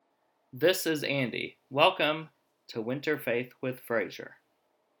This is Andy. Welcome to Winter Faith with Frazier.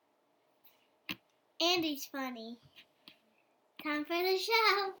 Andy's funny. Time for the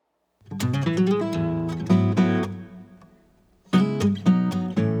show.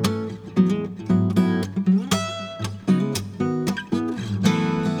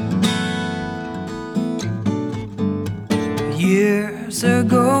 Years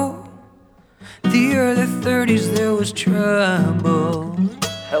ago, the early 30s, there was trouble.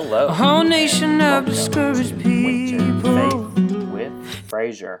 Hello. A whole nation of Welcome discouraged to Winter people. Faith with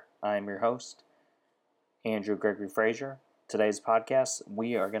Frazier. I'm your host, Andrew Gregory Frazier. Today's podcast,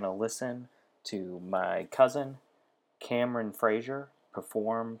 we are going to listen to my cousin, Cameron Frazier,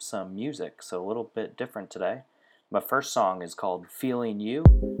 perform some music, so a little bit different today. My first song is called Feeling You.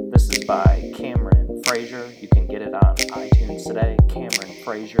 This is by Cameron Frazier. You can get it on iTunes today, Cameron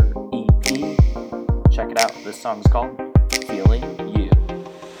Frazier EP. Check it out. This song is called Feeling You.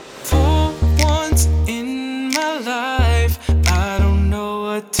 For once in my life, I don't know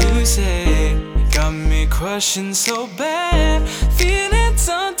what to say. Got me crushing so bad, feeling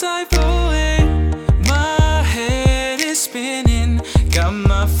some type of way. My head is spinning, got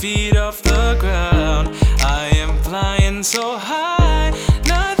my feet off the ground. I am flying so high,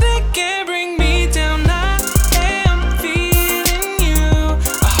 nothing can bring me down. I am feeling you.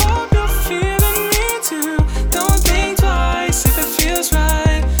 I hope you're feeling me too. Don't think twice if it feels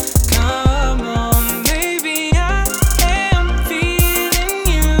right. Come on, baby, I am feeling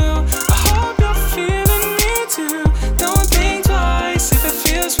you. I hope you're feeling me too. Don't think twice if it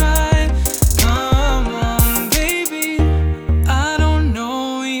feels right. Come on, baby. I don't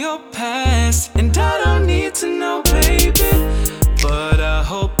know your past, and I don't need to know, baby. But I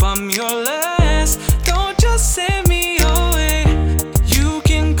hope I'm your last. Don't just send me away. You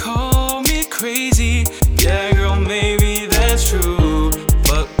can call me crazy. Yeah, girl, maybe that's true.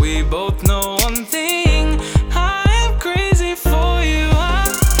 But we both know one thing. I am crazy for you. I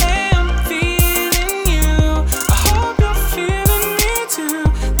am feeling you. I hope you're feeling me too.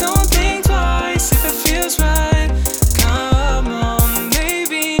 Don't think twice if it feels right. Come on,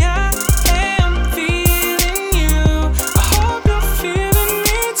 baby, I am feeling you. I hope you're feeling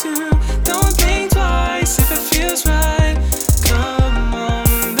me too. Don't think twice if it feels right. Come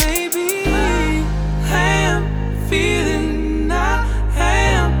on, baby. I am feeling, I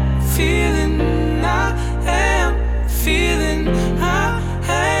am feeling, I am feeling, I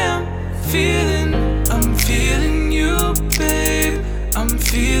am feeling. I'm feeling you, babe. I'm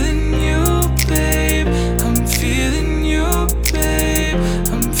feeling you, babe. I'm feeling you, babe.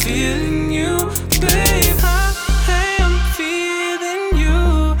 I'm feeling you, babe. I am feeling you.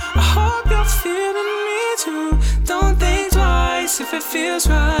 I hope you're feeling me too. Don't think twice if it feels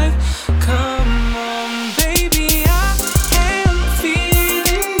right. Come on, baby. I am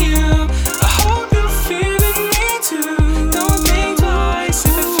feeling you. I hope you're feeling me too. Don't think twice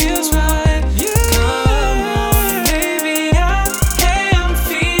if it feels right. Come on, baby. I am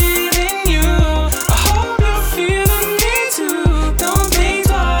feeling you. I hope you're feeling me too. Don't think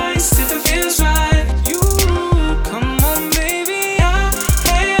twice if it feels right. You, come on, baby. I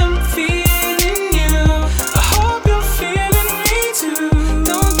am feeling you. I hope you're feeling me too.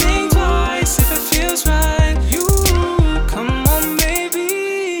 Don't think twice if it feels right. You, come on,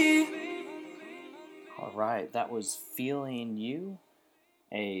 baby. All right, that was Feeling You,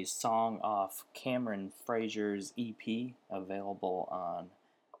 a song off Cameron Frazier's EP, available on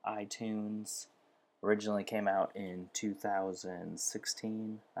iTunes. Originally came out in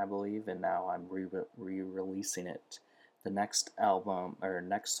 2016, I believe, and now I'm re-releasing it. The next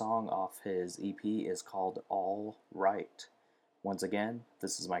song off his EP is called All Right. Once again,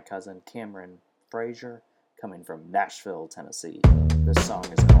 this is my cousin Cameron Frazier, coming from Nashville, Tennessee. This song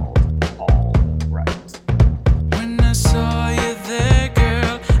is called All Right. When I saw you there,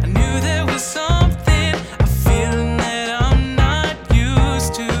 girl, I knew there was something, a feeling that I'm not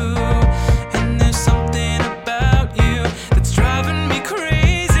used to. And there's something about you that's driving me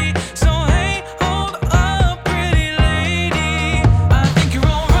crazy. So hey, hold up, pretty lady. I think you're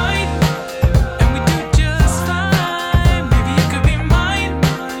alright, and we do just fine. Maybe you could be mine,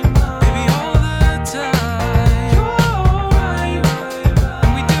 baby, all the time. You're alright, and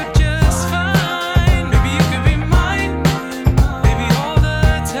we do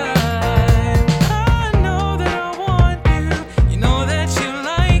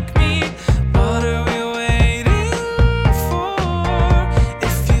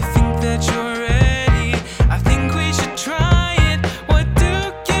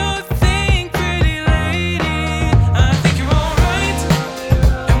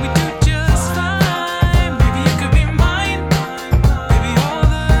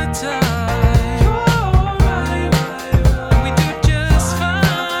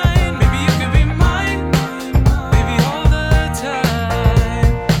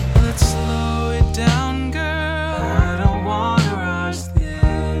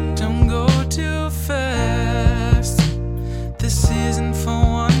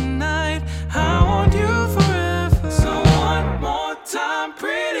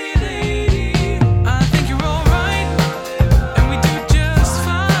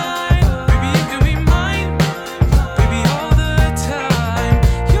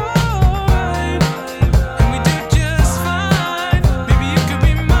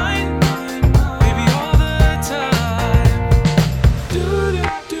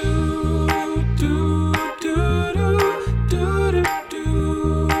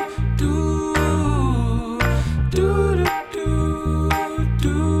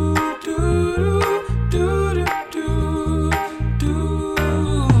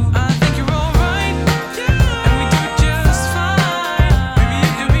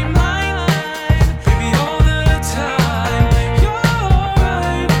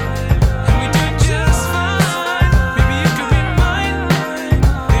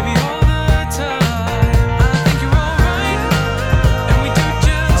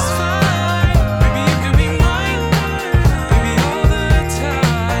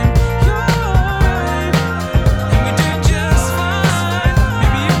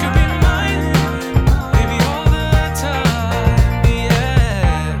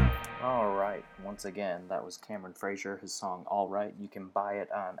again, that was Cameron Frazier, his song Alright. You can buy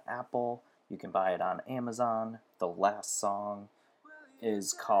it on Apple, you can buy it on Amazon. The last song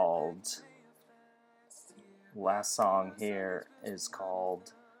here is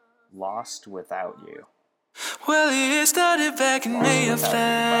called Lost Without You. Well, it started back in May of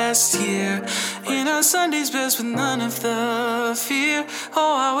last year, in our Sunday's best with none of the fear.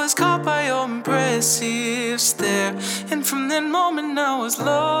 Oh, I was caught by your impressive stare, and from that moment I was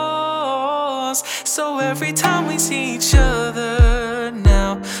lost. So every time we see each other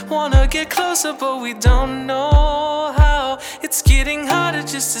now, wanna get closer but we don't know how. It's getting harder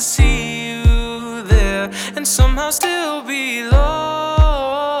just to see you there, and somehow still be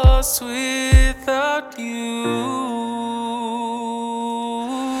lost without you.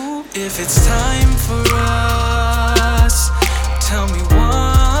 If it's time for us, tell me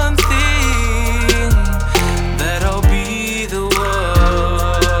one thing, that I'll be the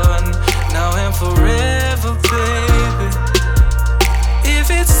one, now and forever, baby. If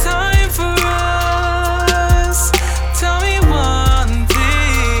it's time for us, tell me one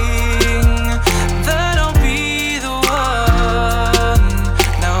thing, that I'll be the one,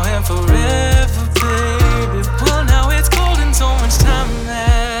 now and forever, baby. Well, now it's cold and so much time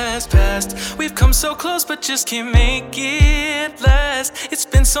has passed. We've come so close but just can't make it last. It's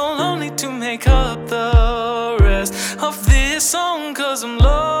been so lonely to make up the rest of this song, 'cause I'm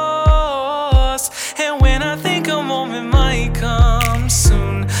lost. And when I think a moment might come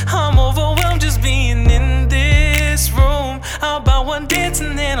soon, I'm overwhelmed just being in this room. How about one dance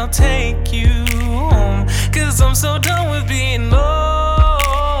and then I'll take you home, 'cause I'm so done with being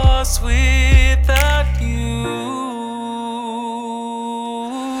lost without you.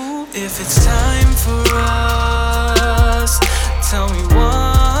 If it's time for us, tell me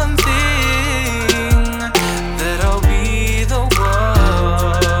one thing, that I'll be the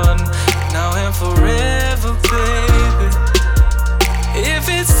one, now and forever, baby. If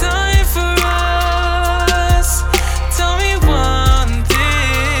it's time for us, tell me one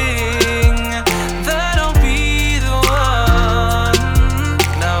thing, that I'll be the one,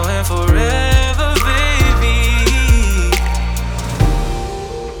 now and forever, baby.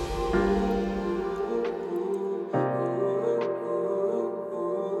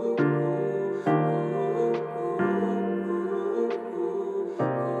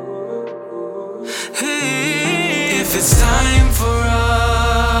 Hey, if it's time for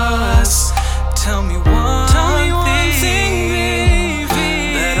us, tell me one thing, baby,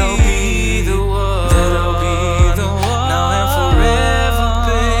 that I'll be the one, now and forever,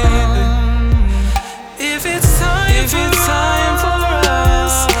 baby. If it's time for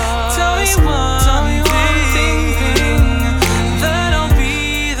us, tell me one thing, that I'll be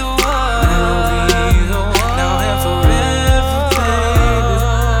the one, now and forever, baby.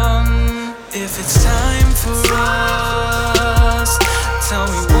 If it's time for us, tell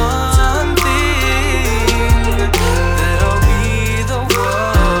me one thing, that I'll be the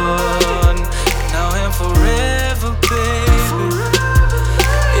one, now and forever, baby.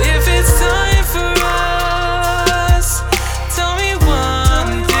 If it's time for us, tell me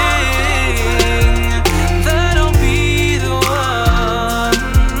one thing, that I'll be the one,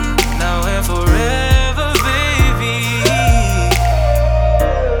 now and forever, baby.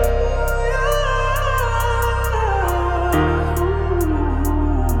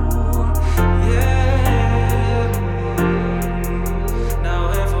 Now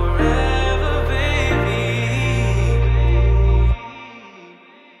and forever, baby.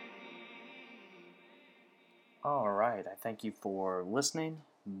 Alright, I thank you for listening.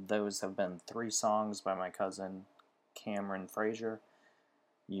 Those have been 3 songs by my cousin Cameron Frazier.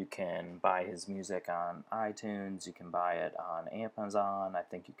 You can buy his music on iTunes, you can buy it on Amazon, I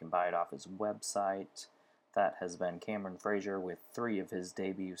think you can buy it off his website. That has been Cameron Frazier with 3 of his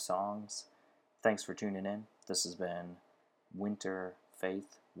debut songs. Thanks for tuning in. This has been Winter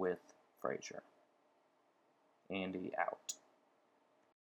Faith with Frazier. Andy out.